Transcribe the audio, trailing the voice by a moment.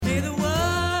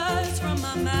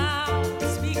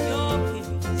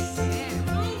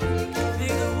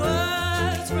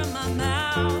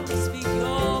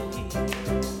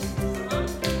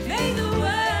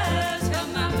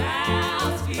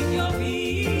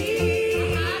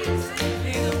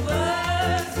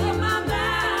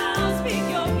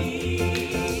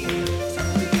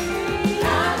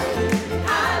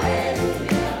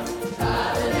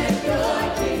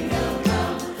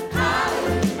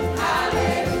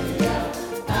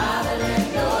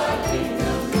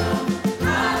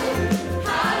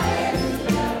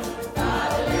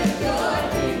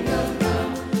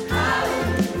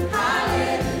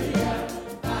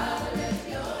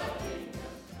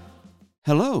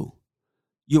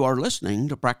You are listening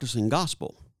to Practicing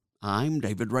Gospel. I'm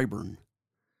David Rayburn.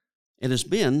 It has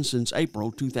been since April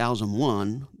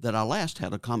 2001 that I last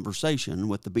had a conversation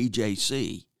with the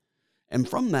BJC, and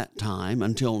from that time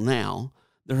until now,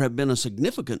 there have been a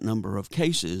significant number of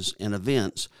cases and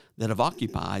events that have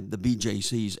occupied the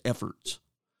BJC's efforts.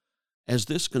 As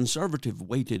this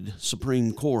conservative-weighted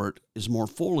Supreme Court is more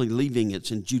fully leaving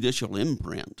its judicial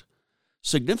imprint,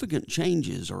 significant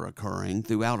changes are occurring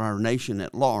throughout our nation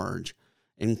at large,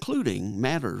 including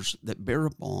matters that bear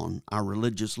upon our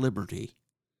religious liberty.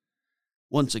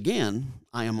 Once again,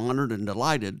 I am honored and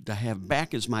delighted to have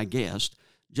back as my guest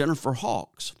Jennifer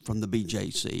Hawks from the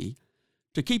BJC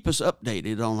to keep us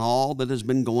updated on all that has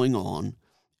been going on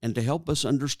and to help us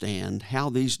understand how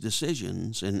these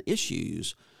decisions and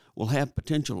issues will have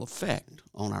potential effect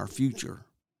on our future.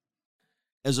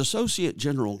 As Associate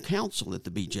General Counsel at the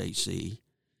BJC,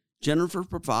 Jennifer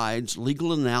provides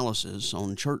legal analysis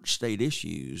on church-state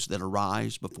issues that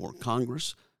arise before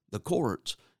Congress, the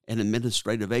courts, and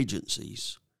administrative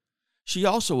agencies. She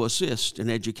also assists in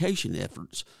education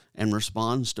efforts and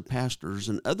responds to pastors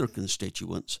and other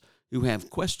constituents who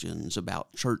have questions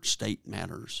about church-state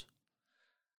matters.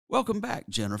 Welcome back,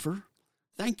 Jennifer.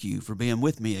 Thank you for being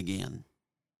with me again.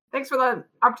 Thanks for the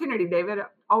opportunity, David.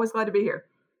 Always glad to be here.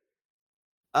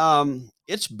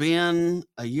 It's been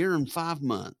a year and 5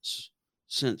 months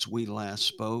since we last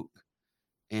spoke,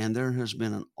 and there has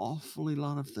been an awfully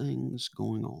lot of things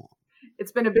going on.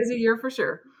 It's been a busy year for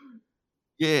sure.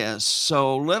 Yes,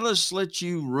 so let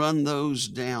you run those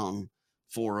down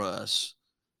for us.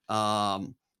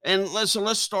 And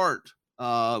let's start.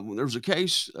 There's a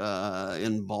case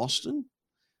in Boston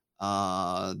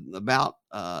about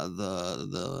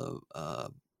the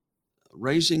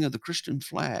raising of the Christian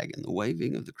flag and the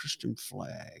waving of the Christian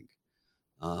flag.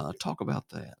 Talk about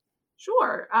that.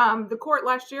 Sure. The court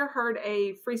last year heard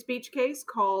a free speech case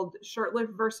called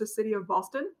Shurtleff versus City of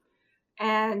Boston.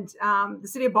 And the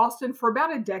City of Boston, for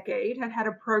about a decade, had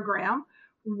a program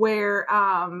where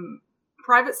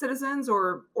private citizens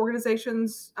or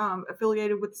organizations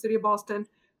affiliated with the City of Boston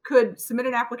could submit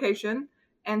an application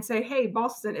and say, hey,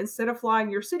 Boston, instead of flying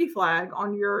your city flag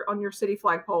on your city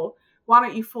flagpole, why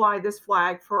don't you fly this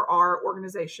flag for our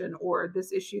organization or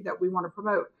this issue that we want to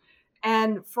promote?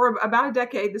 And for about a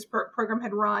decade, this program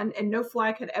had run and no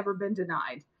flag had ever been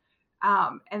denied.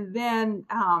 And then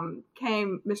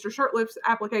came Mr. Shurtleff's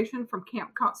application from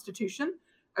Camp Constitution,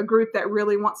 a group that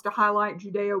really wants to highlight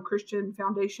Judeo-Christian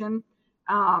foundation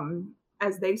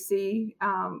as they see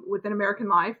within American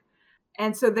life.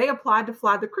 And so they applied to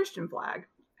fly the Christian flag,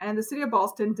 and the City of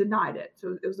Boston denied it.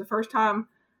 So it was the first time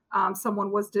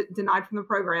someone was denied from the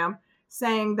program,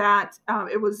 saying that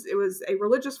it was a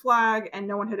religious flag and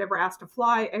no one had ever asked to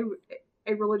fly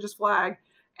a religious flag.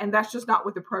 And that's just not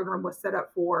what the program was set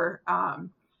up for.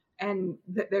 And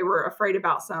they were afraid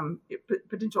about some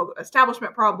potential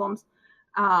establishment problems.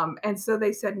 And so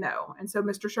they said no. And so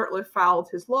Mr. Shurtleff filed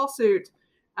his lawsuit,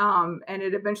 and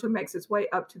it eventually makes its way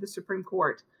up to the Supreme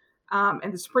Court.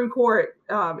 And the Supreme Court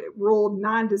ruled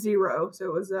 9-0. So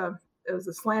it was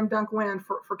a slam dunk win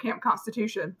for Camp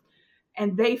Constitution.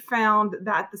 And they found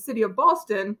that the City of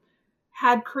Boston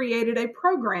had created a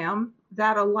program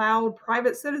that allowed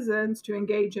private citizens to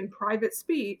engage in private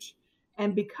speech.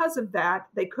 And because of that,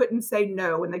 they couldn't say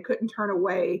no and they couldn't turn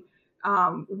away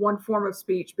one form of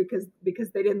speech because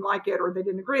they didn't like it or they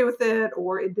didn't agree with it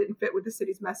or it didn't fit with the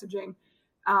city's messaging.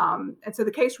 And so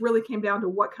the case really came down to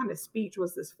what kind of speech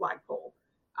was this flagpole.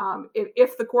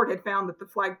 If the court had found that the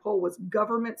flagpole was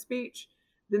government speech,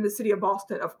 then the City of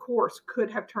Boston, of course, could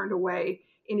have turned away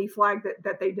any flag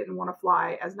that they didn't want to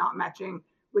fly as not matching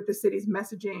with the city's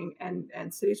messaging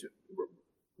and city's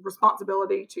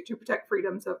responsibility to protect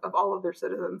freedoms of all of their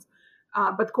citizens.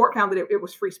 But the court found that it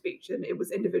was free speech and it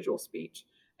was individual speech.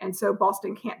 And so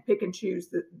Boston can't pick and choose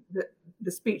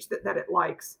the speech that it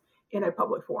likes in a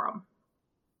public forum.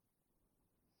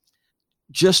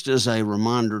 Just as a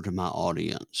reminder to my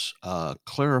audience,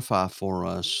 clarify for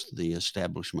us the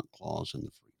Establishment Clause and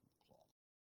the Freedom Clause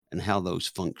and how those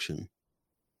function.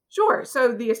 Sure.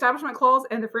 So the Establishment Clause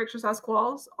and the Free Exercise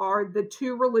Clause are the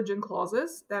two religion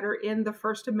clauses that are in the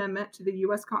First Amendment to the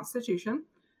U.S. Constitution.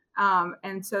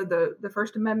 And so the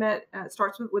First Amendment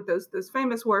starts with those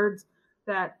famous words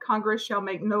that Congress shall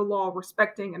make no law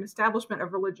respecting an establishment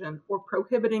of religion or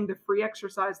prohibiting the free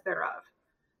exercise thereof.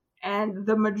 And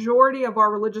the majority of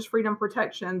our religious freedom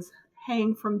protections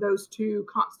hang from those two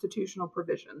constitutional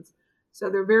provisions. So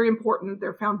they're very important.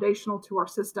 They're foundational to our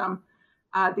system.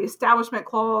 The Establishment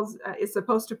Clause is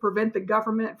supposed to prevent the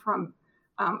government from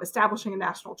establishing a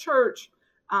national church,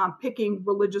 picking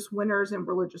religious winners and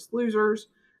religious losers,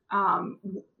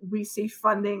 we see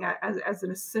funding as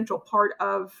an essential part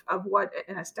of what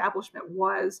an establishment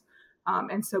was.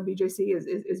 And so BJC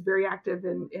is very active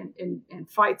in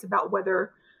fights about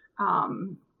whether,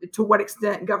 to what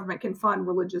extent government can fund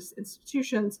religious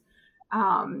institutions.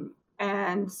 And,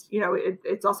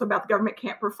 it's also about the government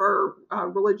can't prefer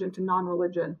religion to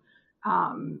non-religion,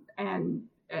 and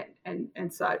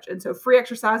such. And so free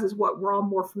exercise is what we're all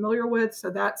more familiar with. So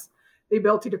that's the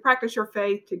ability to practice your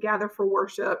faith, to gather for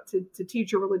worship, to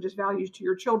teach your religious values to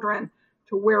your children,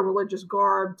 to wear religious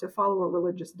garb, to follow a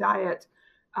religious diet,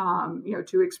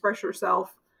 to express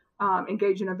yourself,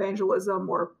 engage in evangelism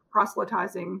or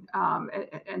proselytizing,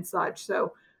 and such.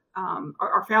 So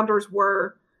our founders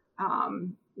were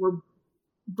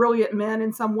brilliant men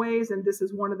in some ways, and this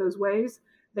is one of those ways.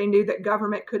 They knew that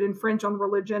government could infringe on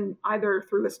religion either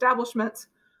through establishments,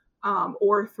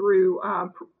 or through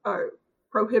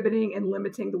prohibiting and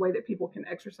limiting the way that people can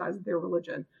exercise their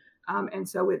religion. And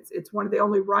so it's one of the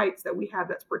only rights that we have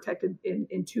that's protected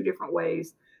in two different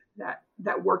ways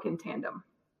that work in tandem.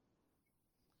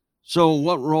 So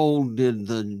what role did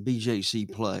the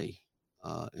BJC play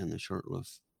in the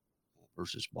Shurtleff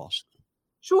versus Boston?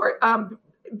 Sure.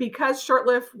 Because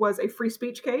Shurtleff was a free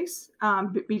speech case,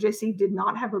 BJC did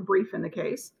not have a brief in the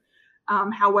case.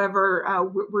 However,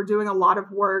 we're doing a lot of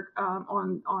work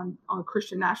on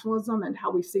Christian nationalism and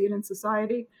how we see it in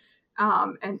society,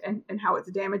 and how it's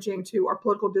damaging to our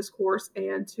political discourse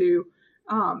and to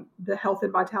the health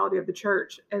and vitality of the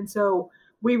church. And so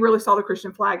we really saw the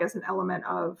Christian flag as an element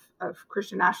of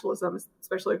Christian nationalism,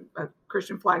 especially a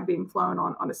Christian flag being flown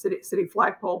on a city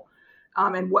flagpole,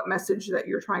 and what message that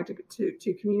you're trying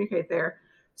to communicate there.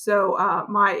 So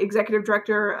my executive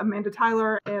director, Amanda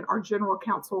Tyler, and our general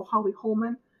counsel, Holly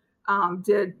Holman,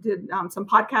 did some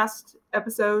podcast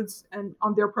episodes and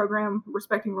on their program,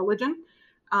 Respecting Religion,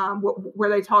 where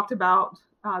they talked about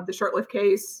the Shurtleff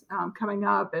case coming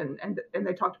up, and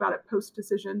they talked about it post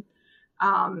decision.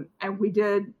 And we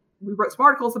wrote some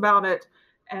articles about it,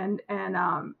 and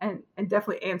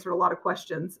definitely answered a lot of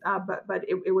questions. But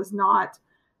it was not.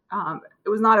 It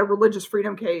was not a religious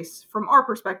freedom case from our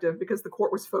perspective, because the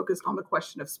court was focused on the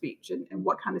question of speech and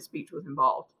what kind of speech was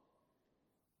involved.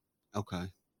 Okay.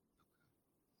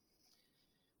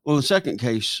 Well, the second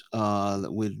case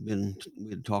that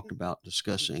we'd talked about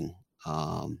discussing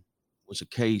was a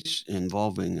case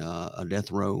involving a death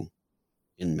row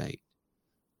inmate.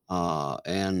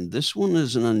 And this one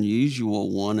is an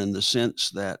unusual one in the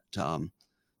sense that the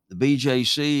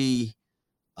BJC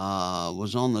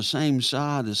was on the same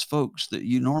side as folks that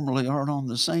you normally aren't on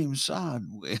the same side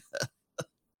with.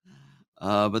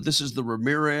 But this is the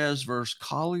Ramirez versus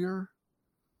Collier.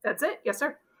 That's it. Yes,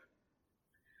 sir.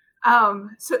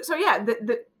 So yeah,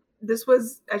 this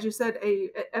was, as you said, a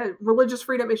religious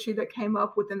freedom issue that came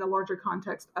up within the larger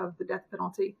context of the death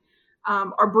penalty.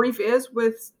 Our brief is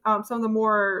with some of the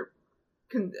more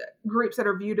groups that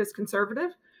are viewed as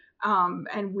conservative,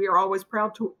 and we are always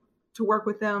proud to work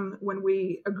with them when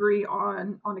we agree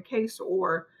on a case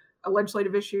or a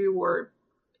legislative issue or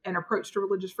an approach to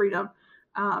religious freedom.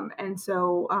 And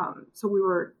so we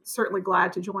were certainly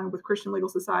glad to join with Christian Legal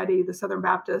Society, the Southern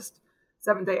Baptist,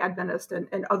 Seventh-day Adventist,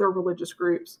 and other religious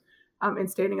groups in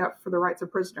standing up for the rights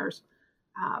of prisoners.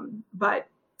 But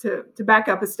to back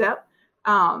up a step,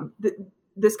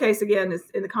 this case, again, is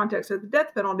in the context of the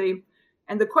death penalty.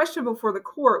 And the question before the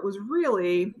court was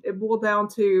really, it boiled down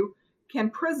to, can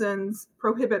prisons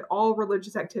prohibit all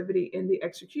religious activity in the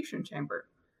execution chamber?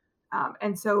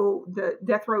 And so the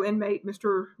death row inmate,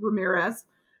 Mr. Ramirez,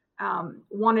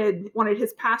 wanted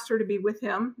his pastor to be with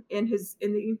him in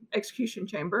the execution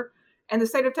chamber. And the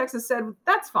state of Texas said,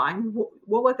 that's fine.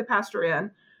 We'll let the pastor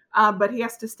in. But he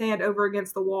has to stand over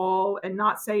against the wall and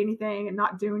not say anything and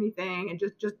not do anything and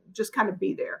just kind of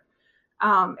be there.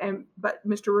 But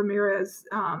Mr. Ramirez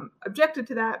objected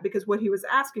to that, because what he was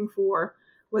asking for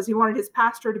was he wanted his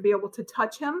pastor to be able to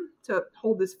touch him, to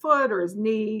hold his foot or his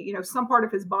knee, some part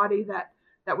of his body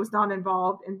that was not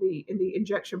involved in the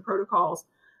injection protocols.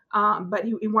 But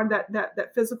he wanted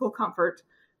that physical comfort.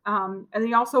 And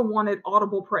he also wanted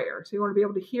audible prayer. So he wanted to be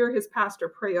able to hear his pastor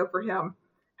pray over him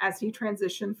as he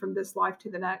transitioned from this life to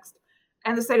the next.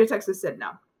 And the state of Texas said,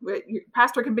 no, your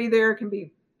pastor can be there, can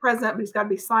be present, but he's got to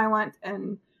be silent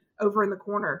and over in the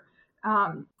corner.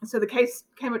 So the case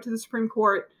came up to the Supreme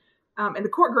Court, and the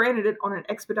court granted it on an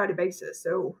expedited basis.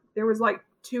 So there was like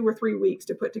 2 or 3 weeks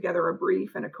to put together a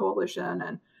brief and a coalition.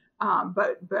 And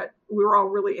but we were all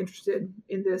really interested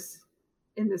in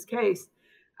this case.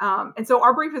 And so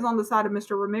our brief is on the side of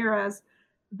Mr. Ramirez,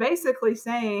 basically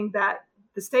saying that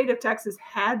the state of Texas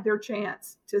had their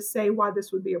chance to say why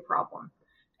this would be a problem.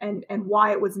 and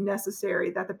why it was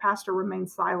necessary that the pastor remain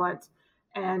silent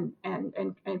and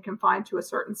confined to a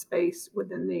certain space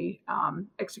within the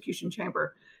execution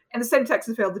chamber. And the state of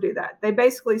Texas failed to do that. They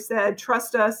basically said,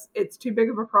 "Trust us; it's too big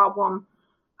of a problem,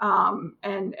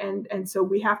 and so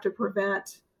we have to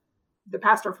prevent the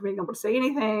pastor from being able to say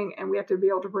anything, and we have to be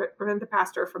able to prevent the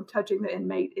pastor from touching the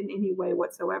inmate in any way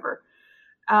whatsoever."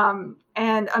 And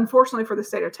unfortunately for the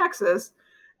state of Texas,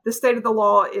 the state of the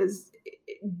law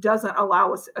doesn't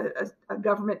allow us a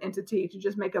government entity to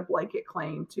just make a blanket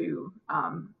claim to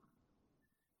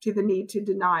the need to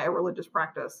deny a religious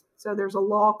practice. So there's a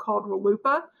law called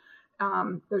RLUIPA.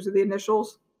 Those are the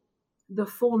initials. The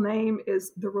full name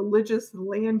is the Religious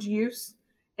Land Use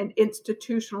and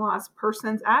Institutionalized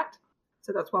Persons Act.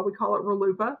 So that's why we call it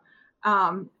RLUIPA.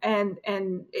 And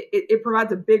it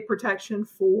provides a big protection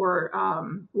for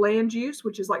land use,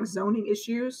 which is like zoning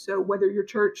issues. So whether your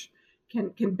church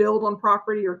can build on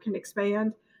property or can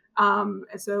expand. And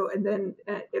then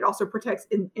it also protects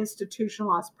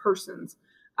institutionalized persons,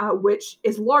 which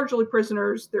is largely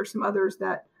prisoners. There's some others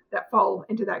that fall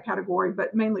into that category,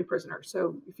 but mainly prisoners.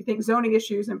 So if you think zoning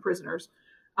issues and prisoners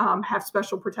have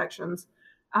special protections,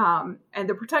 and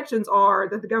the protections are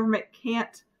that the government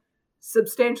can't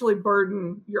substantially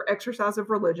burden your exercise of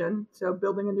religion, so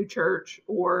building a new church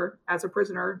or as a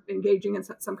prisoner engaging in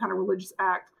some kind of religious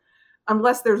act,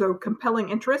 unless there's a compelling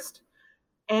interest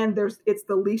and it's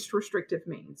the least restrictive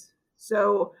means.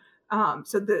 So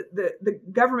the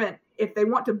government, if they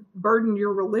want to burden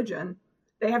your religion,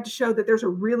 they have to show that there's a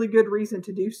really good reason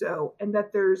to do so, and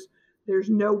that there's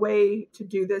no way to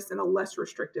do this in a less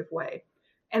restrictive way.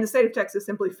 And the state of Texas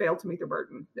simply failed to meet the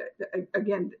burden.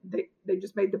 Again, they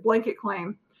just made the blanket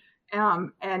claim.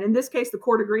 And in this case, the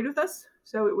court agreed with us.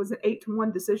 So it was an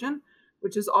 8-1 decision,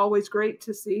 which is always great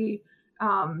to see,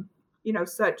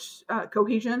 such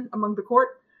cohesion among the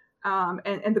court.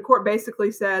 And the court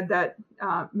basically said that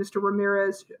Mr.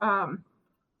 Ramirez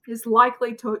is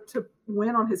likely to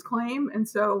win on his claim. And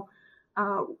so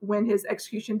when his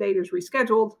execution date is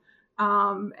rescheduled,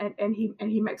 and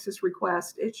he makes this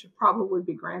request, it should probably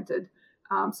be granted,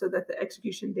 so that the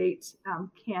execution date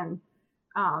can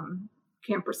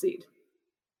proceed.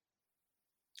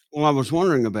 Well, I was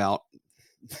wondering about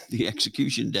the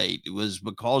execution date. It was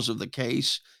because of the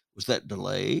case. Was that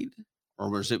delayed, or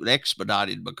was it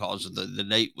expedited because of the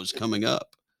date was coming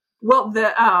up? Well,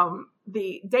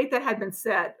 the date that had been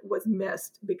set was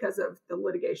missed because of the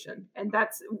litigation, and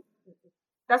that's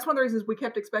one of the reasons we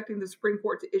kept expecting the Supreme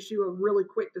Court to issue a really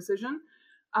quick decision,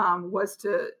 was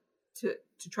to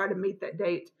try to meet that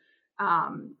date.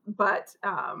 But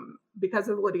because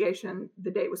of the litigation,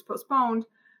 the date was postponed.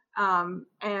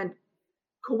 And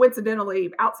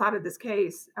coincidentally, outside of this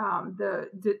case,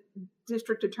 the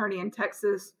district attorney in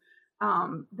Texas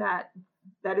that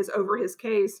is over his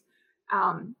case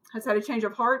has had a change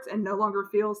of heart and no longer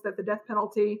feels that the death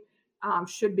penalty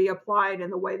should be applied in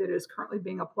the way that it is currently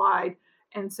being applied.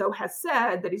 And so has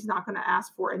said that he's not going to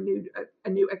ask for a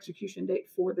new execution date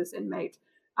for this inmate.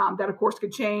 That, of course,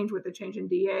 could change with a change in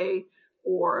DA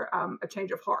or a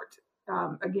change of heart,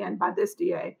 again, by this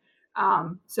DA.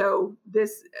 So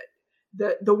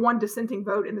the one dissenting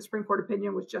vote in the Supreme Court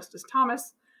opinion was Justice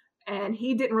Thomas, and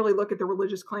he didn't really look at the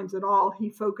religious claims at all. He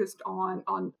focused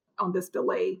on this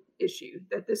delay issue,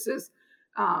 that this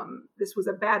was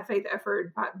a bad faith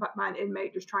effort by an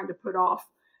inmate just trying to put off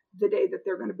the day that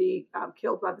they're going to be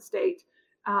killed by the state.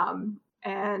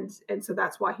 And so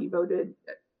that's why he voted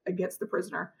against the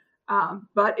prisoner.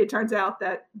 But it turns out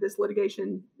that this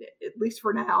litigation, at least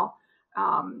for now,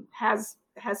 has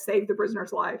saved the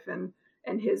prisoner's life, and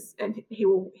he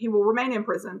will remain in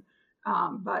prison.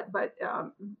 But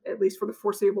at least for the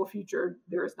foreseeable future,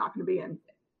 there is not going to be an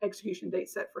execution date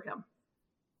set for him.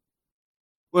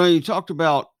 Well, you talked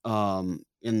about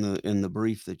in the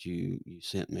brief that you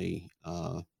sent me,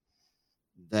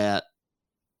 that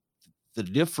the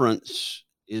difference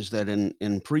is that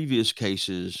in previous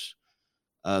cases,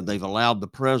 they've allowed the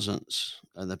presence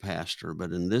of the pastor,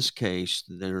 but in this case,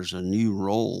 there's a new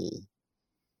role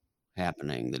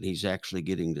happening, that he's actually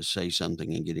getting to say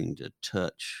something and getting to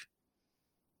touch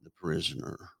the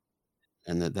prisoner,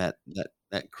 and that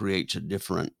creates a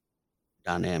different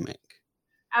dynamic.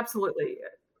 Absolutely.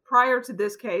 Prior to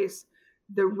this case,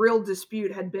 the real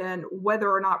dispute had been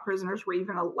whether or not prisoners were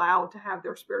even allowed to have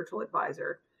their spiritual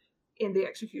advisor in the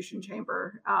execution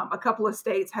chamber. A couple of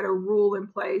states had a rule in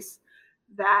place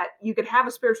that you could have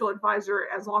a spiritual advisor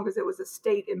as long as it was a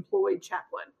state-employed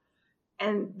chaplain.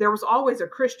 And there was always a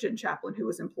Christian chaplain who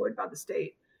was employed by the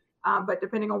state. But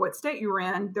depending on what state you were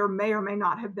in, there may or may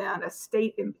not have been a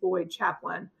state-employed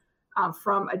chaplain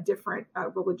from a different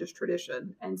religious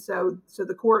tradition. And so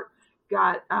the court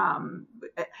got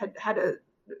had a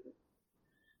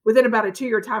within about a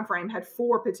 2-year time frame had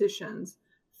 4 petitions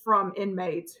from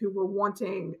inmates who were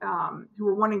wanting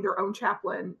their own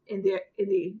chaplain in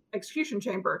the execution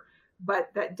chamber, but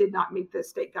that did not meet the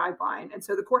state guideline. And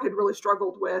so the court had really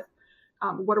struggled with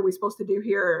what are we supposed to do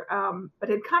here, but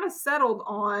had kind of settled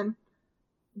on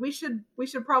we should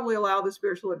probably allow the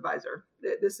spiritual advisor.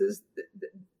 This is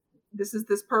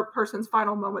this person's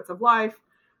final moments of life.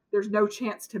 There's no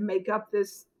chance to make up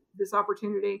this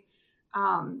opportunity.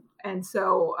 And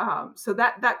so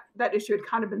that issue had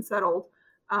kind of been settled.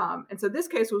 And so this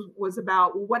case was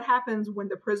about what happens when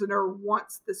the prisoner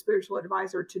wants the spiritual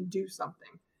advisor to do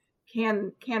something.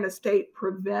 Can a state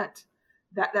prevent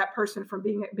that person from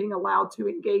being allowed to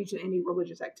engage in any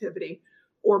religious activity,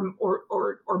 or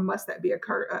must that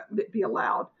be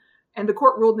allowed? And the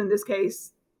court ruled in this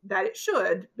case that it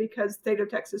should, because the state of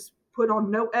Texas put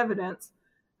on no evidence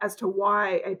as to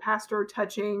why a pastor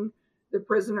touching the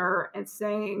prisoner and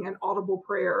saying an audible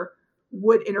prayer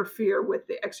would interfere with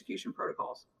the execution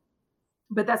protocols.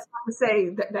 But that's not to say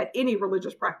that any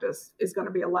religious practice is going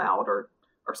to be allowed or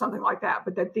something like that,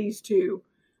 but that these two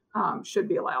should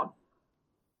be allowed.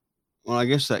 Well, I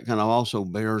guess that kind of also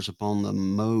bears upon the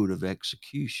mode of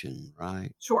execution,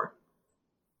 right? Sure.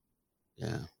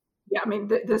 Yeah. Yeah, I mean,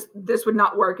 this would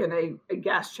not work in a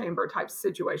gas chamber type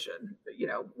situation,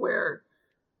 where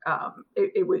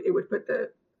it would put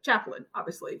the chaplain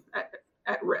obviously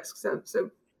at risk. So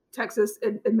Texas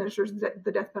administers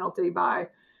the death penalty by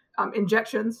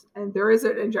injections, and there is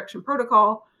an injection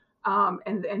protocol,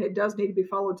 and it does need to be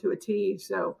followed to a T.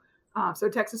 So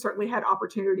Texas certainly had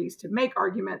opportunities to make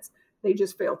arguments. They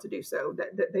just failed to do so.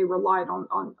 That they relied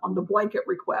on the blanket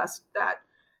request that,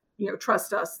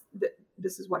 trust us that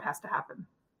this is what has to happen.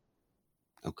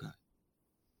 Okay.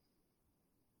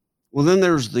 Well, then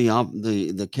there's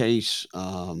the case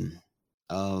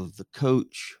of the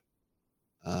coach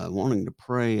wanting to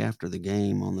pray after the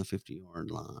game on the 50-yard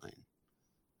line.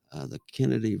 The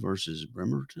Kennedy versus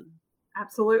Bremerton.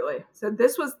 Absolutely. So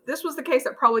this was the case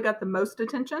that probably got the most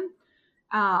attention.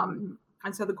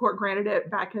 And so the court granted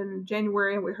it back in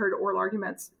January, and we heard oral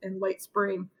arguments in late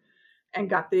spring and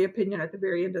got the opinion at the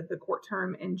very end of the court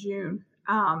term in June.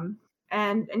 And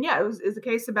yeah, it was a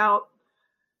case about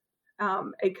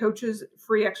a coach's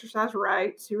free exercise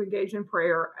right to engage in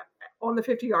prayer on the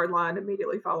 50-yard line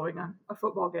immediately following a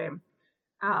football game.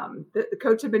 The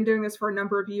coach had been doing this for a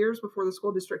number of years before the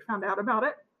school district found out about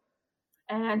it.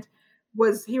 And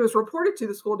he was reported to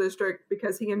the school district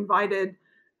because he invited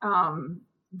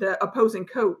the opposing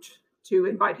coach to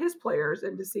invite his players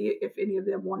and to see if any of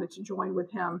them wanted to join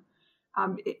with him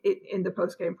in the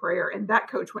post-game prayer. And that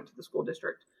coach went to the school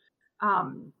district.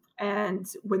 And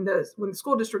when the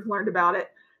school district learned about it,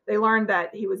 they learned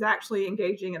that he was actually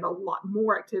engaging in a lot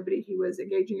more activity. He was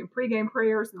engaging in pregame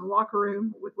prayers in the locker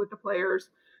room with the players.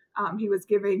 He was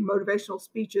giving motivational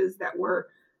speeches that were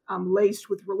laced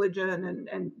with religion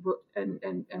and were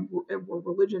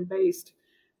religion based.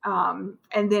 And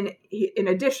then in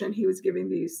addition, he was giving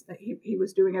he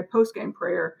was doing a post-game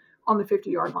prayer on the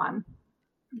 50-yard line.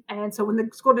 And so when the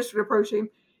school district approached him,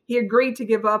 he agreed to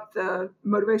give up the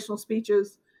motivational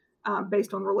speeches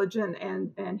based on religion,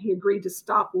 and he agreed to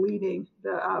stop leading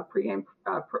the pregame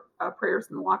prayers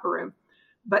in the locker room,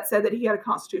 but said that he had a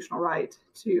constitutional right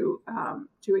to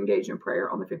engage in prayer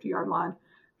on the 50-yard line.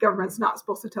 Government's not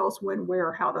supposed to tell us when, where,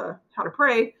 or how to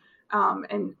pray,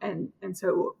 and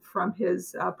so from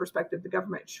his perspective, the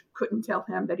government couldn't tell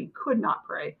him that he could not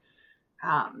pray.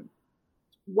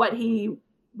 What he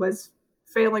was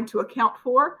failing to account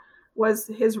for was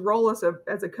his role as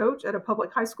a coach at a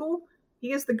public high school.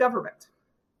 He is the government,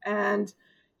 and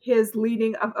his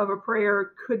leading of a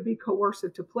prayer could be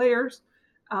coercive to players.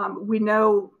 We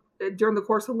know during the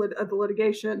course of the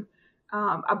litigation,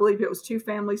 I believe it was 2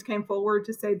 families came forward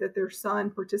to say that their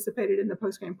son participated in the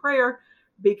postgame prayer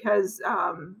because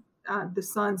the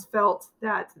sons felt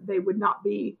that they would not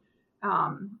be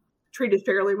treated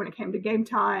fairly when it came to game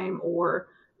time, or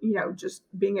just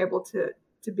being able to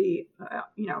be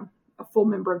a full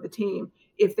member of the team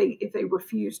if they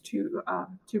refused to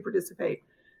participate.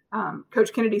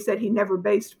 Coach Kennedy said he never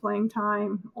based playing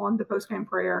time on the postgame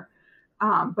prayer,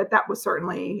 but that was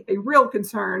certainly a real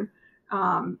concern,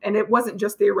 and it wasn't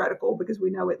just theoretical, because we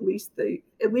know at least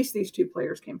these 2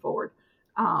 players came forward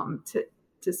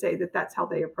to say that that's how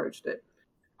they approached it.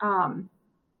 And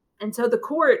so the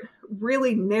court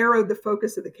really narrowed the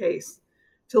focus of the case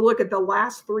to look at the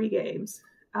last 3 games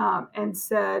and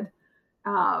said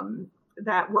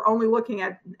that we're only looking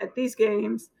at these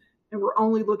games, and we're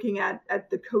only looking at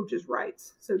the coach's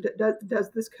rights. So does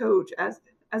this coach as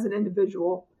an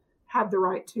individual have the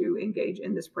right to engage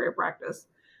in this prayer practice?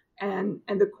 And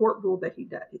the court ruled that he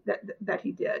did. That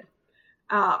he did.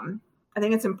 I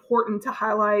think it's important to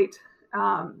highlight,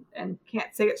 and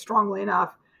can't say it strongly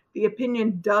enough, the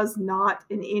opinion does not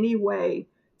in any way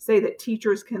say that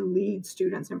teachers can lead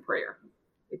students in prayer.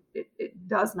 It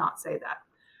does not say that.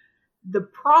 The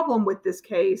problem with this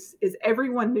case is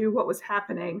everyone knew what was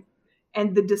happening,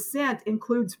 and the dissent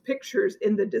includes pictures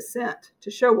in the dissent to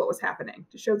show what was happening,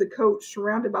 to show the coach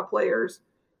surrounded by players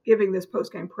giving this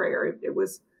post-game prayer. It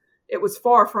was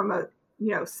far from a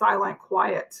silent,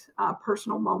 quiet,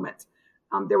 personal moment.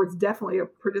 There was definitely a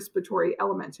participatory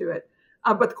element to it,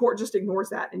 but the court just ignores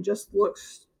that and just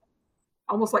looks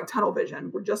almost like tunnel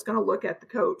vision. We're just going to look at the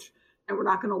coach, and we're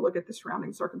not going to look at the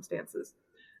surrounding circumstances.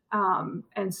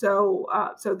 And so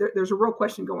there's a real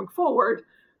question going forward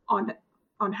on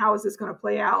how is this going to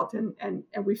play out, and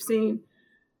we've seen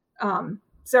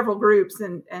several groups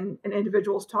and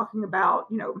individuals talking about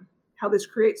how this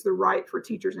creates the right for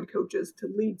teachers and coaches to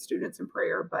lead students in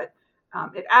prayer, but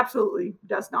it absolutely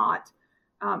does not.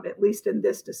 At least in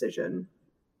this decision.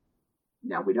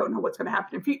 Now, we don't know what's going to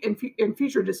happen in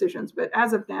future decisions, but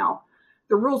as of now,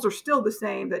 the rules are still the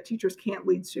same that teachers can't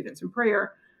lead students in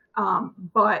prayer,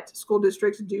 but school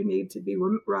districts do need to be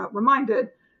reminded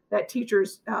that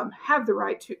teachers have the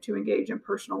right to engage in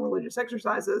personal religious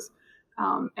exercises,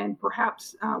 and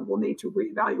perhaps will need to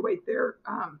reevaluate their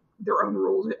own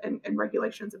rules and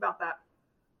regulations about that.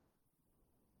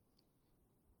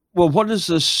 Well, what does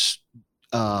this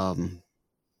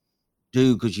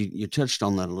do? Because you touched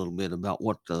on that a little bit about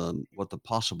what the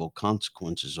possible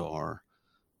consequences are.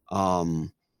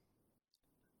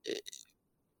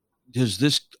 Does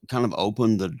this kind of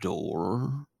open the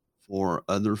door for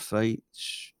other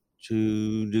faiths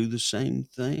to do the same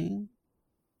thing?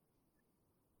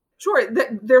 Sure.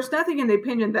 There's nothing in the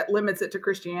opinion that limits it to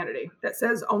Christianity, that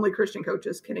says only Christian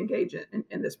coaches can engage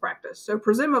in this practice. So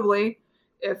presumably,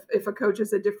 if a coach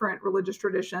is a different religious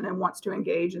tradition and wants to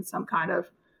engage in some kind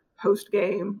of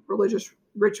post-game religious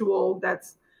ritual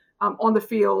that's on the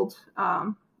field,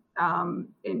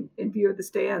 in view of the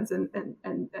stands and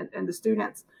the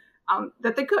students,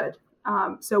 that they could.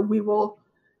 So we will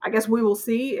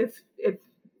see if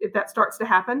that starts to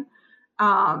happen.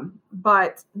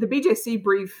 But the BJC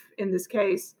brief in this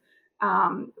case,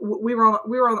 we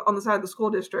were on the side of the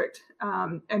school district,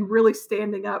 and really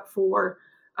standing up for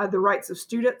the rights of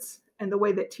students and the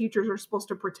way that teachers are supposed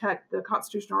to protect the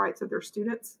constitutional rights of their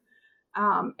students.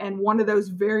 And one of those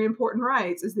very important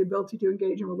rights is the ability to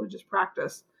engage in religious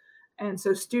practice. And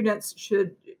so students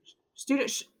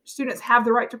have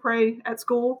the right to pray at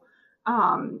school,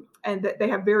 and that they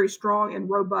have very strong and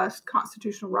robust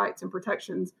constitutional rights and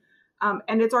protections.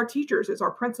 And it's our teachers, it's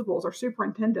our principals, our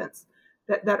superintendents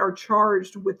that are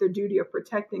charged with the duty of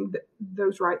protecting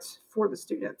those rights for the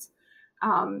students.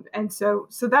 And so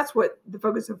that's what the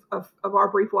focus of our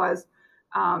brief was.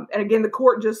 And again, the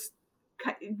court just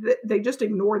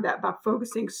ignored that by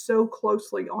focusing so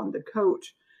closely on the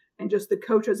coach and just the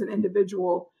coach as an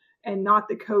individual, and not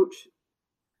the coach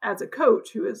as a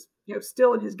coach who is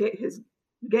still in his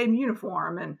game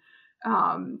uniform, and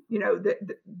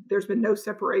there's been no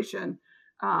separation,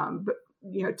 but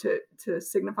to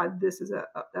signify this is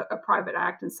a private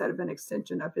act instead of an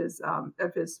extension of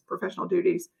his professional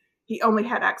duties. He only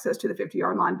had access to the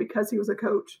 50-yard line because he was a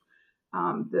coach.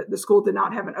 The school did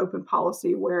not have an open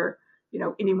policy where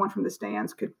anyone from the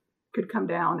stands could come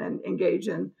down and engage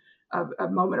in a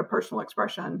moment of personal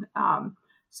expression.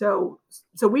 So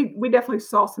we definitely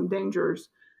saw some dangers,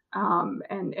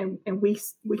 and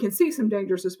we can see some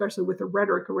dangers, especially with the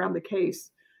rhetoric around the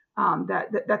case,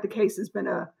 that the case has been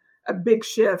a big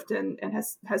shift and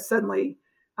has suddenly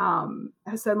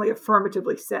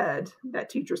affirmatively said that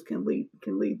teachers can lead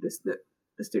the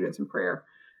students in prayer.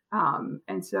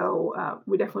 And so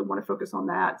we definitely want to focus on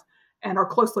that, and are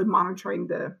closely monitoring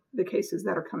the cases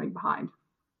that are coming behind.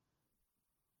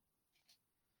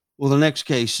 Well, the next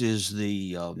case is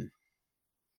the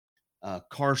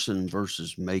Carson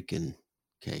versus Macon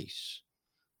case.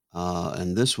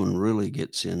 And this one really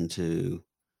gets into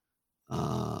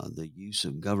the use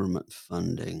of government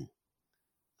funding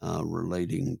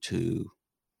relating to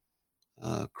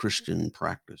Christian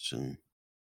practice. And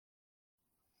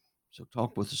so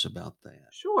talk with us about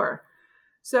that. Sure.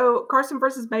 So Carson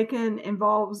versus Macon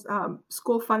involves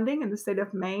school funding in the state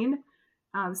of Maine.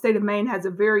 The state of Maine has a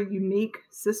very unique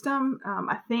system.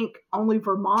 I think only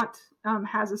Vermont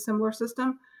has a similar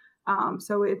system.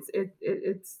 So it's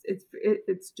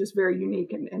just very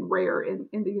unique and rare in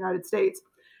the United States.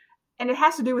 And it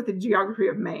has to do with the geography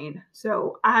of Maine.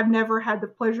 So I have never had the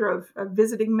pleasure of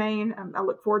visiting Maine. I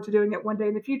look forward to doing it one day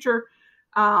in the future.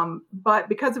 But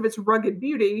because of its rugged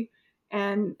beauty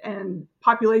and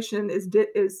population is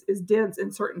dense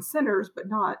in certain centers, but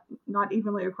not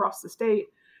evenly across the state,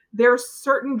 there are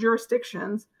certain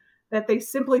jurisdictions that they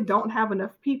simply don't have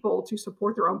enough people to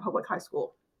support their own public high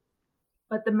school.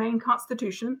 But the Maine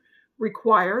Constitution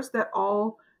requires that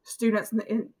all students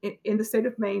in the state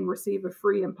of Maine receive a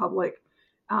free and public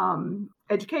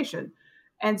education.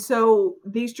 And so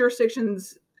these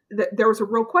jurisdictions, there was a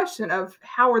real question of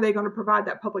how are they going to provide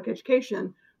that public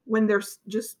education when there's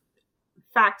just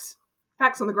facts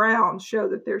on the ground show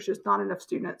that there's just not enough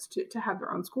students to have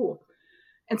their own school.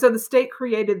 And so the state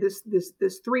created this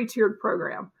 3-tiered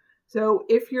program. So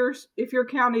if your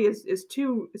county is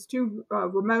too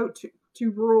remote,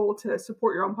 too rural to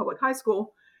support your own public high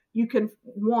school, you can,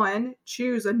 one,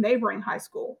 choose a neighboring high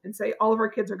school and say all of our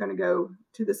kids are going to go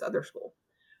to this other school.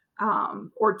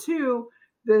 Or two,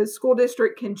 the school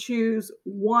district can choose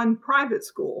one private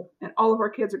school and all of our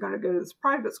kids are going to go to this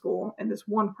private school, and this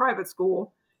one private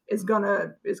school is going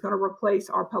to replace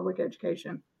our public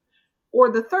education. Or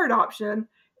the third option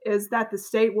is that the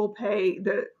state will pay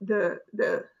the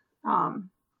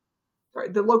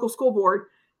local school board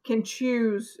can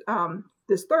choose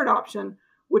this third option,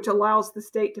 which allows the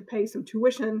state to pay some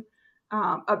tuition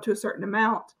up to a certain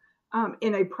amount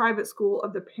in a private school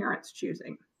of the parents'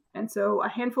 choosing. And so a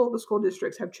handful of the school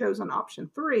districts have chosen option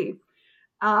 3,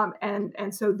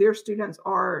 and so their students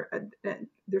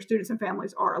and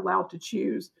families are allowed to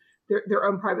choose their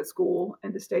own private school,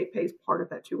 and the state pays part of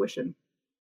that tuition.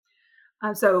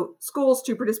 So schools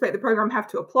to participate in the program have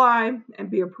to apply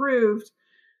and be approved.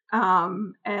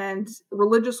 And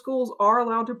religious schools are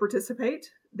allowed to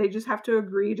participate. They just have to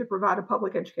agree to provide a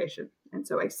public education. And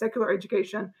so a secular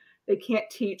education, they can't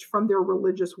teach from their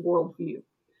religious worldview.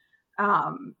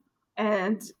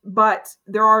 But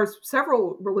there are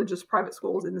several religious private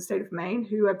schools in the state of Maine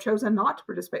who have chosen not to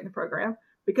participate in the program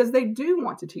because they do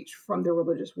want to teach from their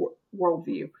religious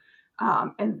worldview.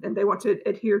 And they want to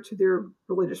adhere to their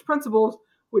religious principles,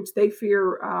 which they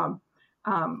fear are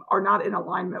not in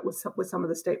alignment with some of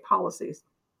the state policies.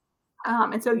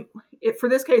 And so for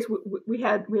this case, we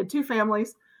had 2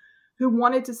 families who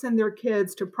wanted to send their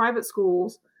kids to private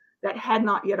schools that had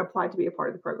not yet applied to be a part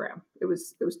of the program. It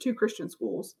was 2 Christian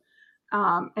schools.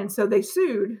 And so they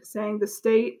sued, saying the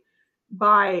state,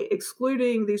 by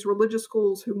excluding these religious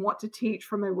schools who want to teach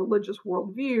from a religious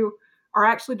worldview, are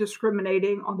actually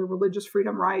discriminating on the religious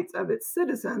freedom rights of its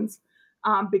citizens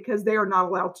because they are not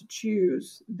allowed to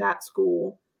choose that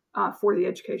school for the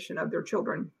education of their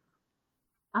children.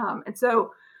 And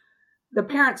so the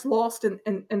parents lost in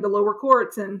the lower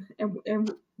courts, and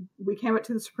we came up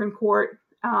to the Supreme Court.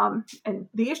 And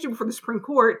the issue before the Supreme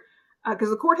Court, because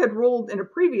the court had ruled in a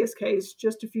previous case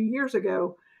just a few years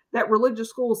ago that religious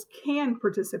schools can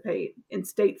participate in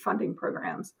state funding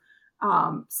programs,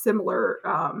 similar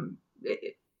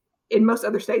in most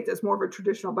other states. It's more of a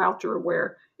traditional voucher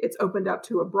where it's opened up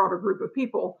to a broader group of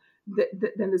people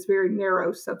than this very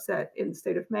narrow subset in the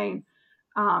state of Maine.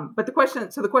 But the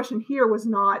question here was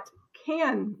not,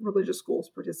 can religious schools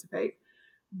participate,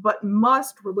 but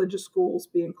must religious schools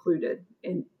be included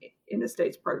in the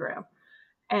state's program?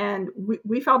 And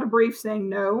we filed a brief saying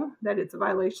no, that it's a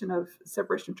violation of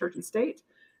separation of church and state,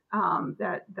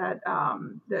 that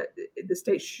the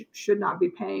state should not be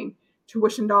paying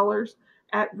tuition dollars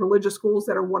at religious schools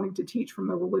that are wanting to teach from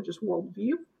a religious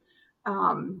worldview.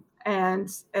 And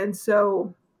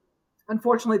so,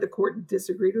 unfortunately, the court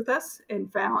disagreed with us and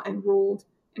ruled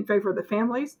in favor of the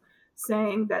families,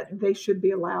 saying that they should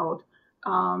be allowed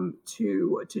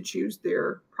to choose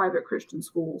their private Christian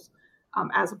schools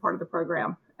as a part of the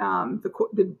program.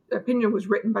 The opinion was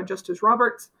written by Justice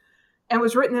Roberts and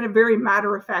was written in a very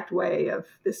matter-of-fact way of,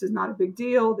 this is not a big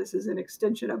deal. This is an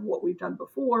extension of what we've done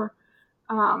before.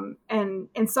 And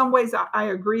in some ways, I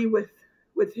agree with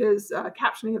his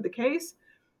captioning of the case,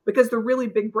 because the really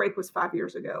big break was 5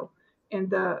 years ago in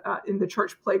the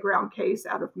church playground case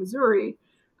out of Missouri,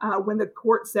 when the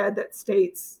court said that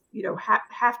states,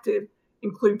 have to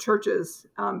include churches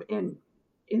in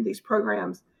these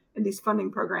programs, in these funding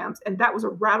programs, and that was a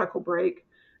radical break.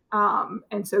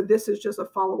 And so this is just a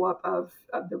follow-up of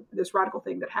this radical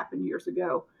thing that happened years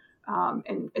ago.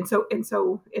 And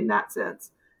so in that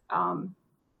sense,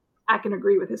 I can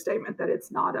agree with his statement that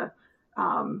it's not a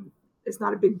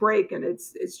big break, and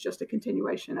it's just a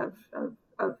continuation of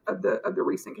the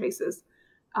recent cases.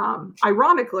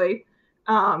 Ironically,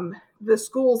 the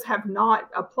schools have not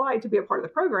applied to be a part of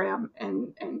the program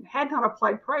and had not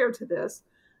applied prior to this,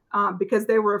 because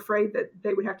they were afraid that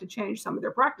they would have to change some of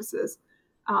their practices,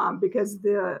 because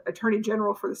the Attorney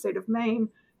General for the state of Maine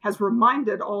has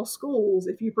reminded all schools,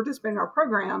 if you participate in our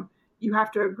program, you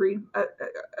have to agree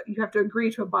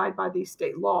to abide by these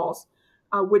state laws,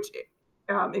 which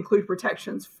include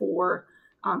protections for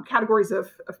categories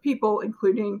of people,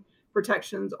 including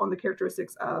protections on the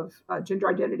characteristics of gender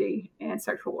identity and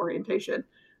sexual orientation.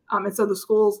 And so the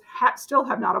schools still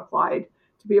have not applied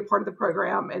to be a part of the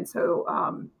program. And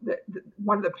so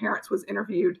one of the parents was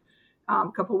interviewed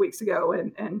a couple of weeks ago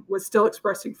and was still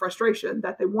expressing frustration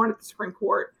that they wanted the Supreme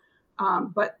Court,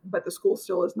 but the school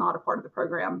still is not a part of the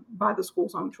program by the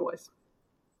school's own choice.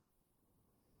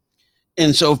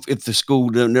 And so if the school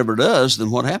never does,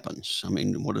 then what happens? I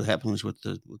mean, what happens with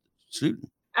the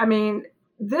student? I mean,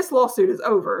 this lawsuit is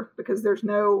over because there's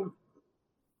no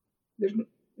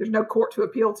court to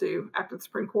appeal to after the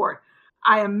Supreme Court.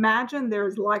 I imagine there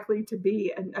is likely to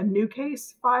be a new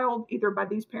case filed either by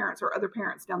these parents or other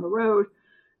parents down the road,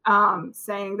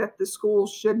 saying that the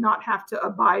schools should not have to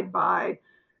abide by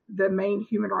the Maine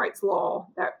human rights law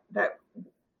that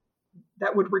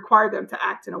would require them to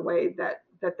act in a way that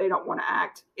they don't want to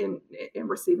act in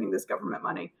receiving this government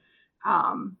money.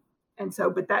 And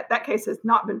so, but that case has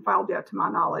not been filed yet, to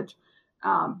my knowledge,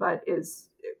 but it's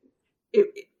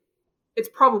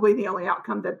probably the only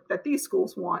outcome that these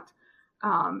schools want.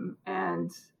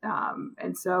 And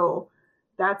so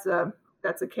that's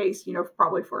a case,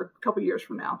 probably for a couple of years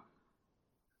from now.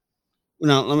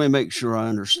 Now, let me make sure I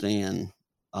understand.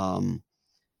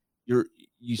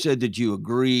 You said that you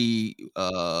agree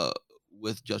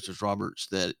with Justice Roberts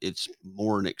that it's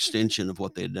more an extension of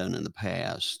what they had done in the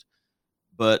past,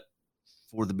 but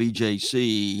for the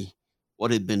BJC, what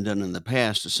had been done in the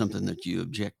past is something that you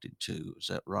objected to. Is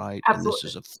that right?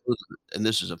 Absolutely. And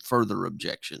this is a further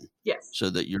objection. Yes.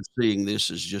 So that you're seeing this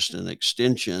as just an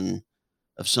extension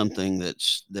of something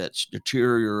that's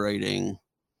deteriorating.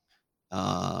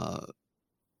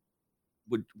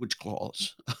 Which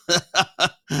clause?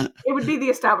 It would be the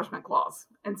Establishment Clause.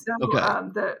 And so okay.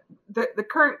 The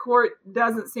current court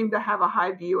doesn't seem to have a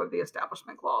high view of the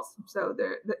Establishment Clause. So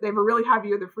they have a really high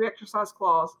view of the Free Exercise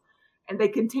Clause, and they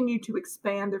continue to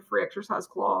expand the Free Exercise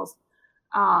Clause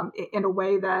in a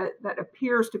way that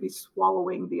appears to be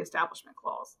swallowing the Establishment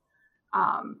Clause.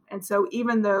 And so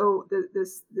even though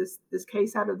this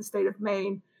case out of the state of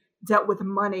Maine dealt with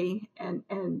money and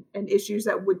issues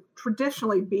that would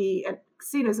traditionally be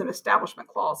seen as an Establishment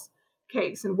Clause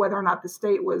case, and whether or not the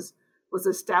state was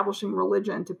establishing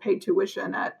religion to pay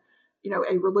tuition at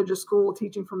a religious school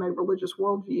teaching from a religious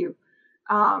worldview,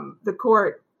 the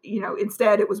court,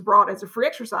 instead it was brought as a free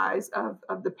exercise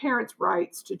of the parents'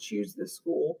 rights to choose the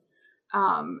school,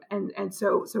 and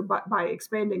so by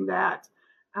expanding that,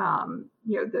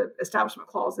 the Establishment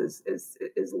Clause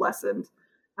is lessened,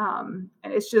 and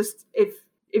it's just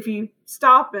if you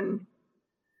stop and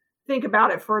think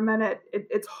about it for a minute,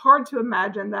 it's hard to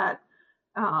imagine that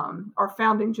our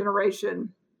founding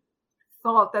generation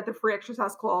thought that the Free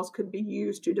Exercise Clause could be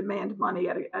used to demand money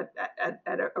at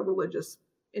a religious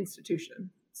institution.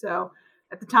 So,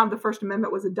 at the time the First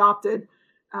Amendment was adopted,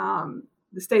 the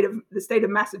state of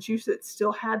Massachusetts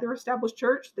still had their established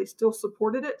church. They still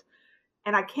supported it,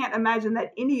 and I can't imagine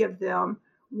that any of them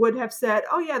would have said,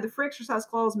 "Oh yeah, the Free Exercise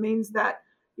Clause means that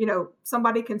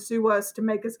somebody can sue us to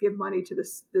make us give money to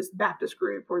this Baptist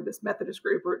group or this Methodist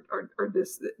group or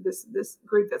this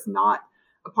group that's not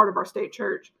a part of our state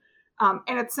church." And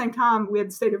at the same time, we had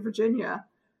the state of Virginia,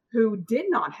 who did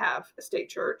not have a state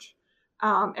church,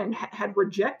 and had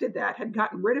rejected that, had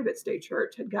gotten rid of its state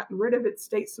church, had gotten rid of its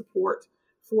state support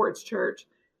for its church.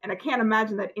 And I can't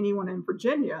imagine that anyone in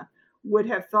Virginia would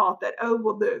have thought that,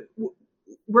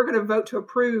 we're going to vote to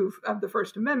approve of the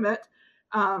First Amendment,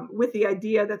 with the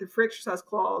idea that the Free Exercise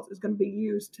Clause is going to be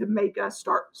used to make us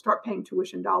start paying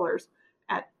tuition dollars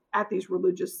at these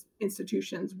religious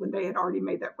institutions when they had already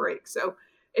made that break. So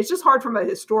it's just hard from a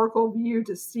historical view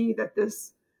to see that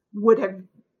this would have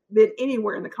been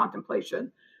anywhere in the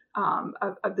contemplation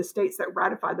of the states that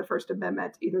ratified the First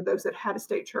Amendment, either those that had a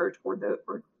state church or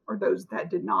those that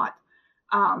did not.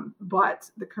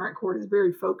 But the current court is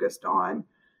very focused on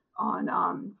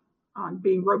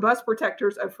being robust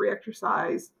protectors of free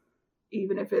exercise,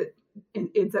 even if it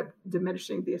ends up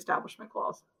diminishing the Establishment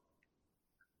Clause.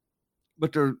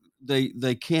 But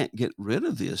they can't get rid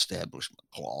of the Establishment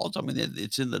Clause. I mean,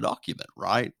 it's in the document,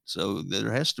 right? So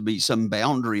there has to be some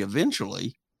boundary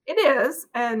eventually. It is,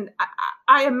 and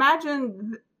I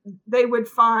imagine they would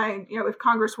find, if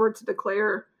Congress were to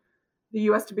declare the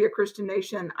U.S. to be a Christian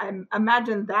nation, I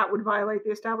imagine that would violate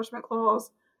the Establishment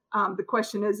Clause. The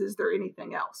question is there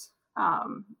anything else?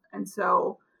 And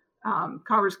so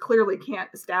Congress clearly can't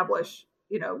establish,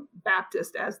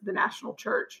 Baptist as the national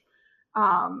church.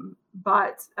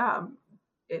 But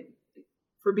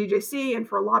for BJC and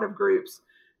for a lot of groups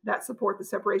that support the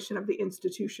separation of the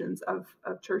institutions of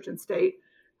church and state,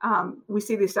 we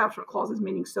see the Establishment Clause as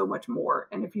meaning so much more.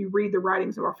 And if you read the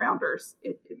writings of our founders,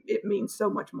 it means so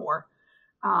much more.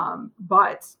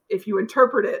 But if you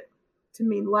interpret it to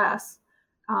mean less,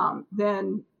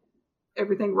 then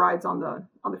everything rides on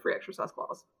the Free Exercise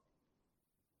Clause.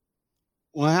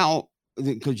 Well,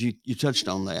 because you touched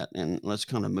on that, and let's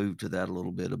kind of move to that a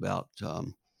little bit about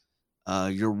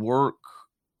your work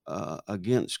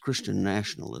against Christian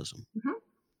nationalism.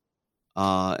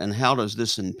 Mm-hmm. And how does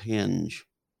this impinge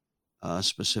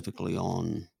specifically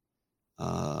on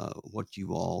what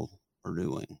you all are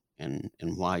doing and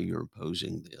why you're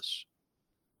opposing this?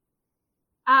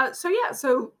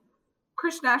 So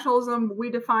Christian nationalism, we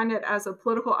define it as a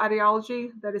political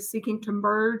ideology that is seeking to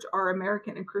merge our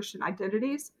American and Christian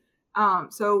identities.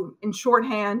 So in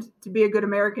shorthand, to be a good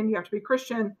American, you have to be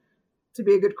Christian. To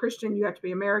be a good Christian, you have to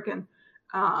be American.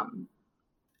 I'm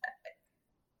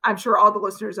sure all the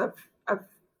listeners of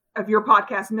your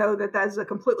podcast know that is a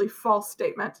completely false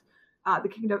statement.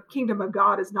 The kingdom of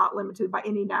God is not limited by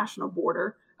any national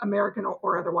border, American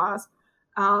or otherwise.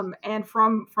 And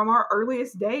from our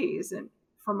earliest days and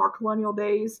from our colonial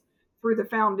days through the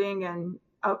founding and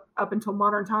up until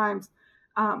modern times,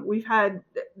 we've had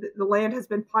the land has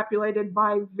been populated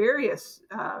by various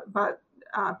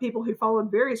people who followed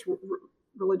various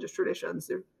religious traditions.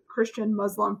 Christian,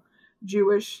 Muslim,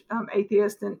 Jewish,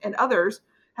 atheist, and others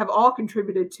have all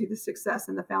contributed to the success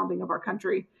in the founding of our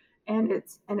country and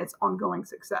its ongoing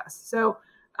success. So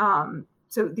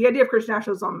the idea of Christian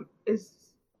nationalism is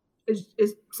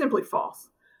simply false.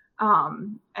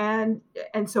 And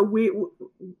so we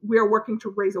are working to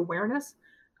raise awareness.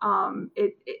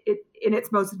 It in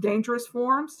its most dangerous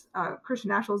forms, Christian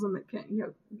nationalism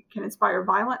can inspire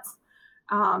violence.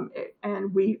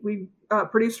 And we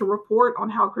produced a report on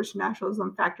how Christian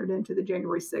nationalism factored into the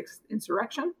January 6th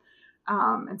insurrection.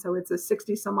 And so it's a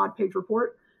 60 some odd page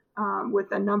report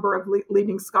with a number of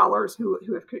leading scholars who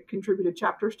have contributed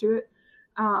chapters to it.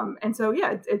 And so,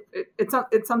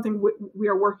 it's something we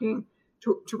are working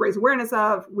to raise awareness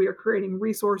of. We are creating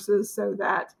resources so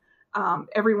that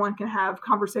everyone can have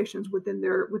conversations within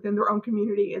their own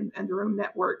community and their own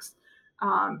networks,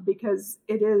 because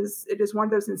it is one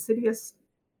of those insidious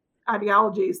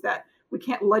ideologies that we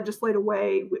can't legislate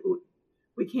away.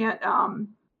 We can't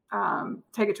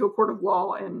take it to a court of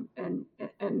law and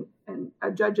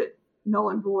judge it null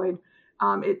and void.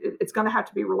 It's going to have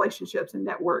to be relationships and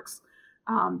networks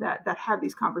that have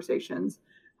these conversations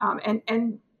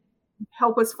and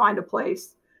help us find a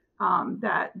place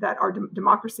that our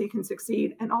democracy can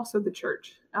succeed, and also the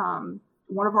church.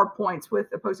 One of our points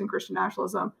with opposing Christian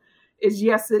nationalism is,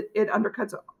 yes, it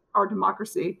undercuts our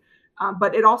democracy,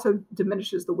 but it also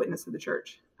diminishes the witness of the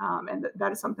church. And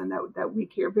that is something that we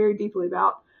care very deeply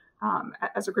about.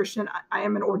 As a Christian, I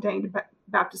am an ordained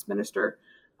Baptist minister,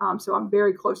 so I'm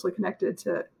very closely connected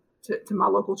to my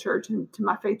local church and to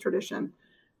my faith tradition.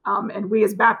 And we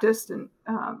as Baptists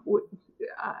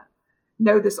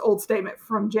know this old statement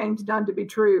from James Dunn to be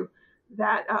true,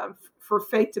 that for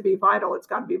faith to be vital, it's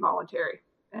got to be voluntary.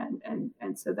 And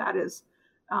so that is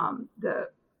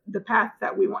the path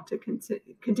that we want to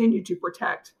continue to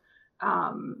protect.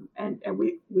 And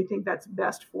we think that's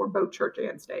best for both church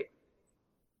and state.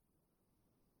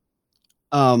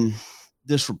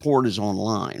 This report is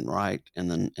online, right? And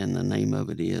the name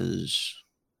of it is?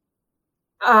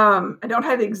 I don't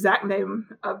have the exact name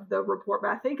of the report, but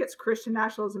I think it's Christian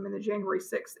Nationalism in the January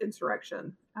 6th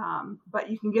Insurrection. But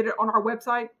you can get it on our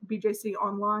website,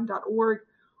 bjconline.org,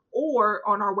 or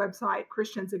on our website,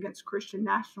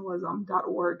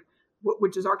 christiansagainstchristiannationalism.org,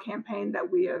 which is our campaign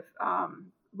that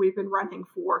we've been running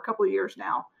for a couple of years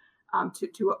now,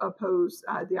 to oppose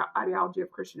the ideology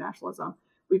of Christian nationalism.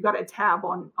 We've got a tab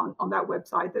on that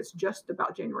website that's just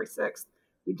about January 6th.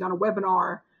 We've done a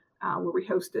webinar where we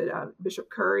hosted Bishop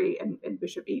Curry and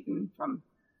Bishop Eaton from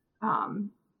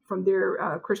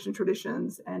their Christian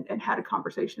traditions and had a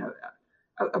conversation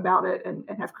about it and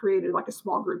have created like a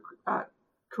small group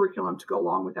curriculum to go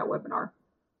along with that webinar.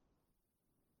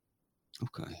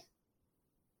 Okay.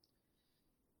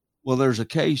 Well, there's a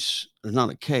case. There's not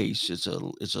a case. It's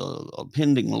a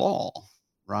pending law,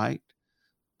 right?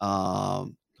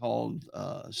 Called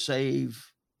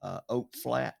Save Oak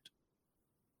Flat.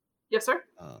 Yes, sir.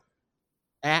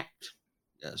 Act,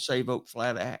 Save Oak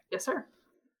Flat Act. Yes, sir.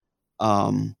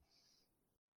 So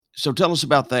tell us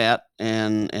about that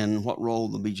and what role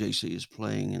the BJC is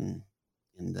playing in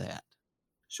that.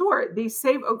 Sure. The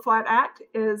Save Oak Flat Act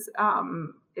is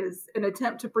an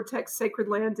attempt to protect sacred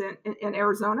land in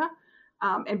Arizona.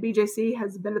 And BJC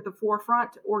has been at the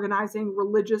forefront organizing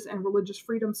religious and religious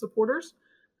freedom supporters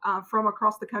from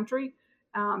across the country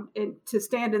and to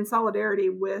stand in solidarity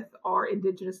with our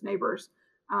indigenous neighbors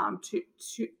to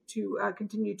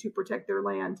continue to protect their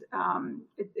land.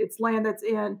 It's land that's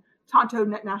in Tonto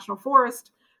National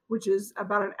Forest, which is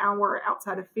about an hour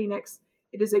outside of Phoenix.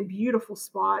 It is a beautiful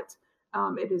spot.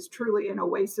 It is truly an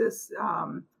oasis.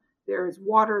 There is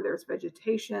water, there's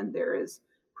vegetation, there is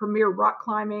premier rock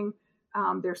climbing,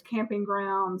 there's camping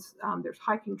grounds, there's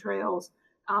hiking trails.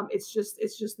 It's just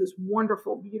this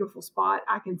wonderful, beautiful spot.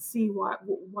 I can see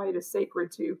why it is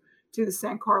sacred to the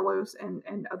San Carlos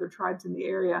and other tribes in the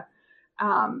area.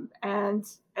 And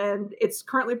it's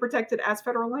currently protected as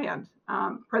federal land.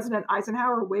 President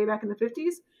Eisenhower, way back in the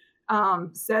 50s,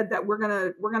 said that we're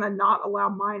gonna not allow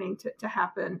mining to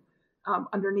happen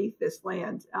underneath this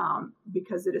land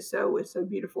because it is so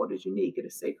beautiful, it is unique, it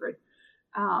is sacred.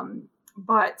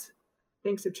 But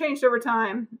things have changed over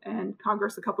time, and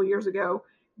Congress a couple of years ago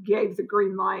gave the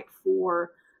green light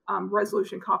for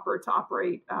Resolution Copper to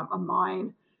operate a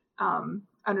mine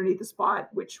underneath the spot,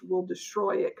 which will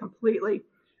destroy it completely.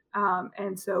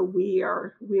 And so we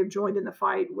have joined in the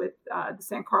fight with the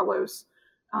San Carlos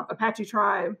Apache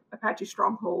tribe, Apache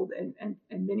Stronghold, and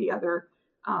many other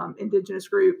indigenous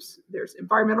groups. There's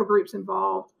environmental groups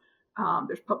involved.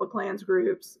 There's public lands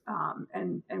groups,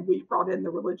 and we brought in the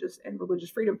religious and religious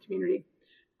freedom community.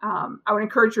 I would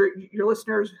encourage your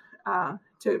listeners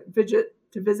to visit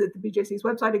the BJC's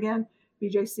website again,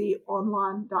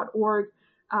 bjconline.org.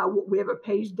 We have a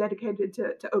page dedicated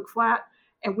to Oak Flat,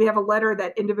 and we have a letter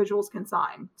that individuals can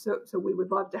sign. So we would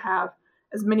love to have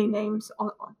as many names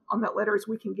on that letter as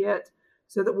we can get,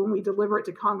 so that when we deliver it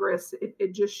to Congress,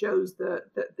 it just shows the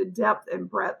depth and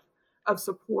breadth of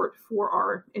support for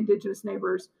our indigenous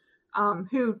neighbors,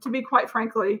 who, to be quite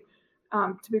frank,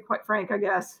 I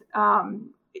guess,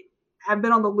 have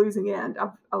been on the losing end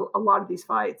of a lot of these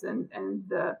fights, and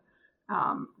the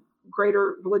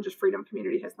greater religious freedom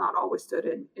community has not always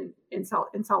stood in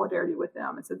solidarity with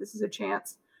them. And so this is a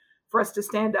chance for us to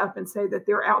stand up and say that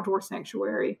their outdoor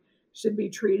sanctuary should be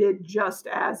treated just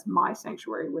as my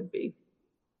sanctuary would be.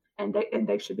 And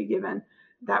they should be given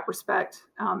that respect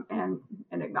and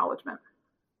acknowledgement.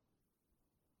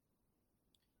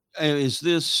 Is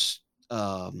this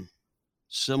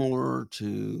similar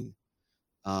to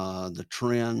the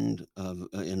trend of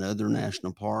in other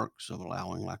national parks of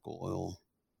allowing like oil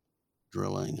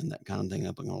drilling and that kind of thing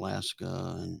up in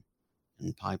Alaska and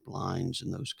pipelines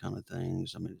and those kind of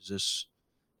things? I mean, is this,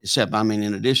 except, I mean,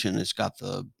 in addition, it's got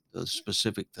the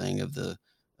specific thing of the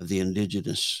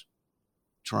indigenous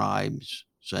tribes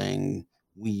saying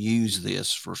we use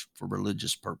this for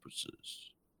religious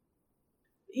purposes.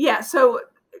 Yeah, so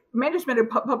management of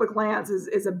public lands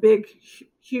is a big,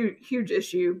 huge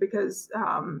issue because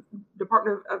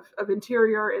Department of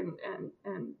Interior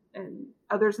and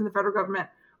others in the federal government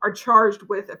are charged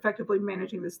with effectively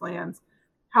managing this lands.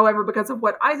 However, because of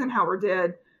what Eisenhower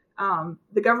did,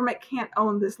 the government can't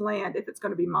own this land if it's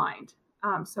going to be mined.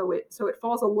 So it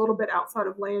falls a little bit outside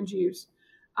of land use.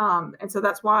 And so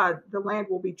that's why the land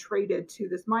will be traded to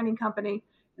this mining company,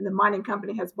 and the mining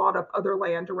company has bought up other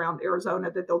land around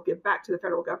Arizona that they'll give back to the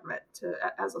federal government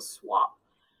as a swap.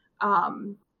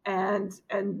 And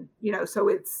you know, so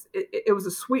it was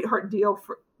a sweetheart deal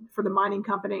for the mining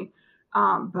company.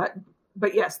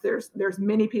 But yes, there's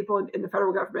many people in the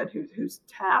federal government whose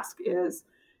task is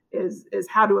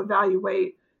how to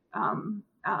evaluate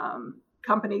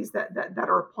companies that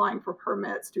are applying for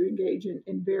permits to engage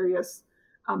in various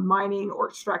mining or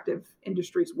extractive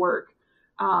industries work,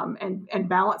 and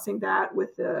balancing that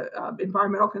with the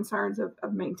environmental concerns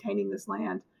of maintaining this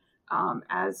land.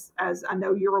 As I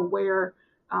know you're aware,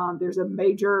 there's a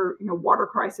major water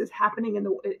crisis happening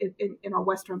in our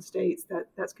western states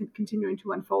that's continuing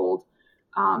to unfold.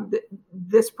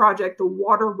 This project, the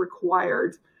water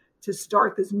required to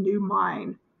start this new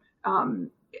mine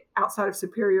outside of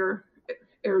Superior,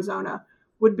 Arizona,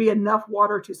 would be enough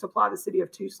water to supply the city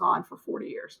of Tucson for 40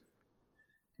 years.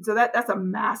 And so that's a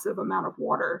massive amount of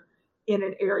water in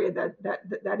an area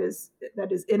that is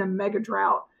in a mega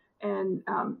drought, and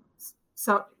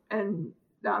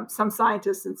some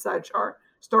scientists and such are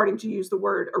starting to use the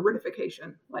word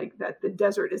aridification, like that the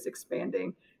desert is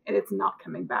expanding and it's not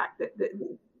coming back,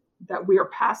 that we are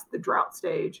past the drought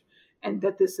stage, and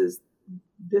that this is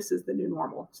the new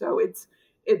normal. So it's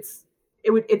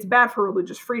bad for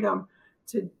religious freedom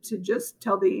to just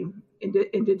tell the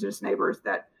indigenous neighbors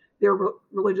that their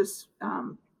religious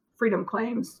freedom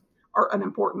claims are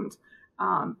unimportant.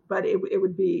 But it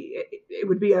would be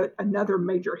another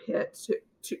major hit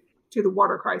to the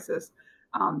water crisis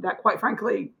that, quite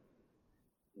frankly,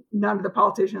 none of the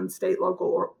politicians, state,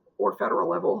 local, or federal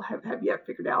level, have yet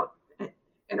figured out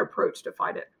an approach to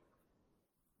fight it.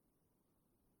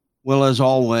 Well, as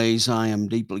always, I am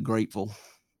deeply grateful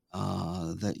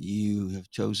that you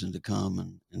have chosen to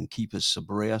come and keep us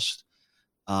abreast.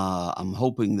 I'm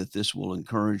hoping that this will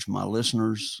encourage my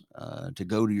listeners to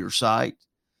go to your site,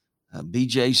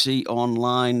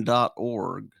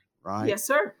 bjconline.org, right? Yes,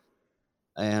 sir.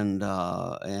 And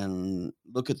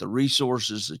look at the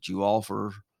resources that you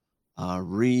offer.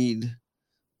 Read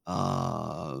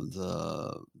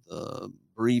the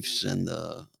briefs and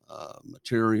the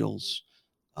materials.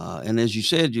 And as you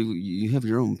said, you have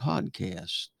your own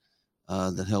podcast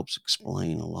that helps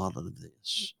explain a lot of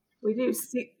this. We do.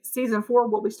 Season 4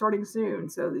 will be starting soon,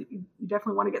 so you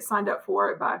definitely want to get signed up for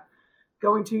it by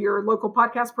going to your local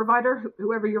podcast provider,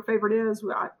 whoever your favorite is.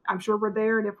 I'm sure we're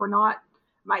there, and if we're not,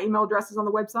 my email address is on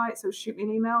the website, so shoot me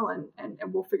an email, and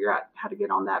we'll figure out how to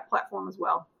get on that platform as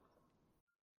well.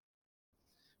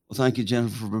 Well, thank you,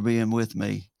 Jennifer, for being with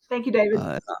me. Thank you, David.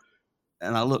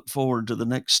 And I look forward to the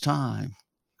next time.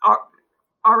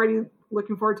 Already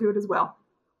looking forward to it as well.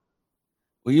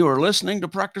 Well, you are listening to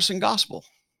Practicing Gospel.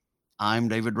 I'm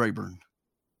David Rayburn.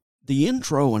 The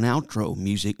intro and outro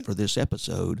music for this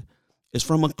episode is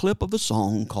from a clip of a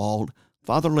song called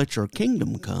Father Let Your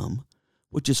Kingdom Come,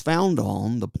 which is found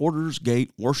on the Porter's Gate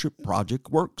Worship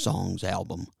Project Work Songs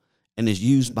album and is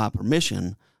used by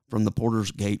permission from the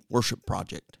Porter's Gate Worship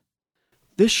Project.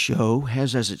 This show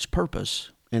has as its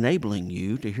purpose enabling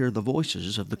you to hear the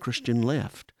voices of the Christian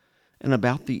left and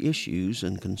about the issues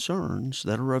and concerns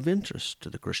that are of interest to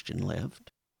the Christian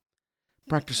left.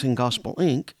 Practicing Gospel,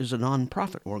 Inc. is a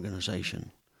nonprofit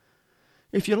organization.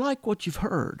 If you like what you've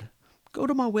heard, go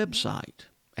to my website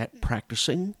at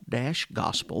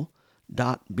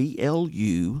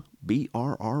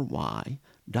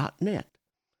practicing-gospel.blubry.net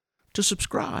to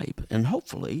subscribe and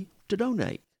hopefully to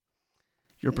donate.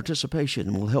 Your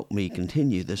participation will help me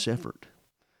continue this effort.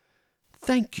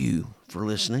 Thank you for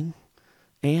listening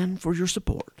and for your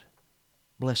support.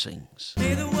 Blessings.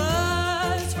 May the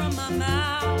words from my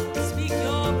mouth speak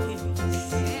your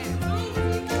peace.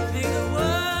 May the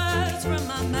words from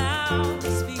my mouth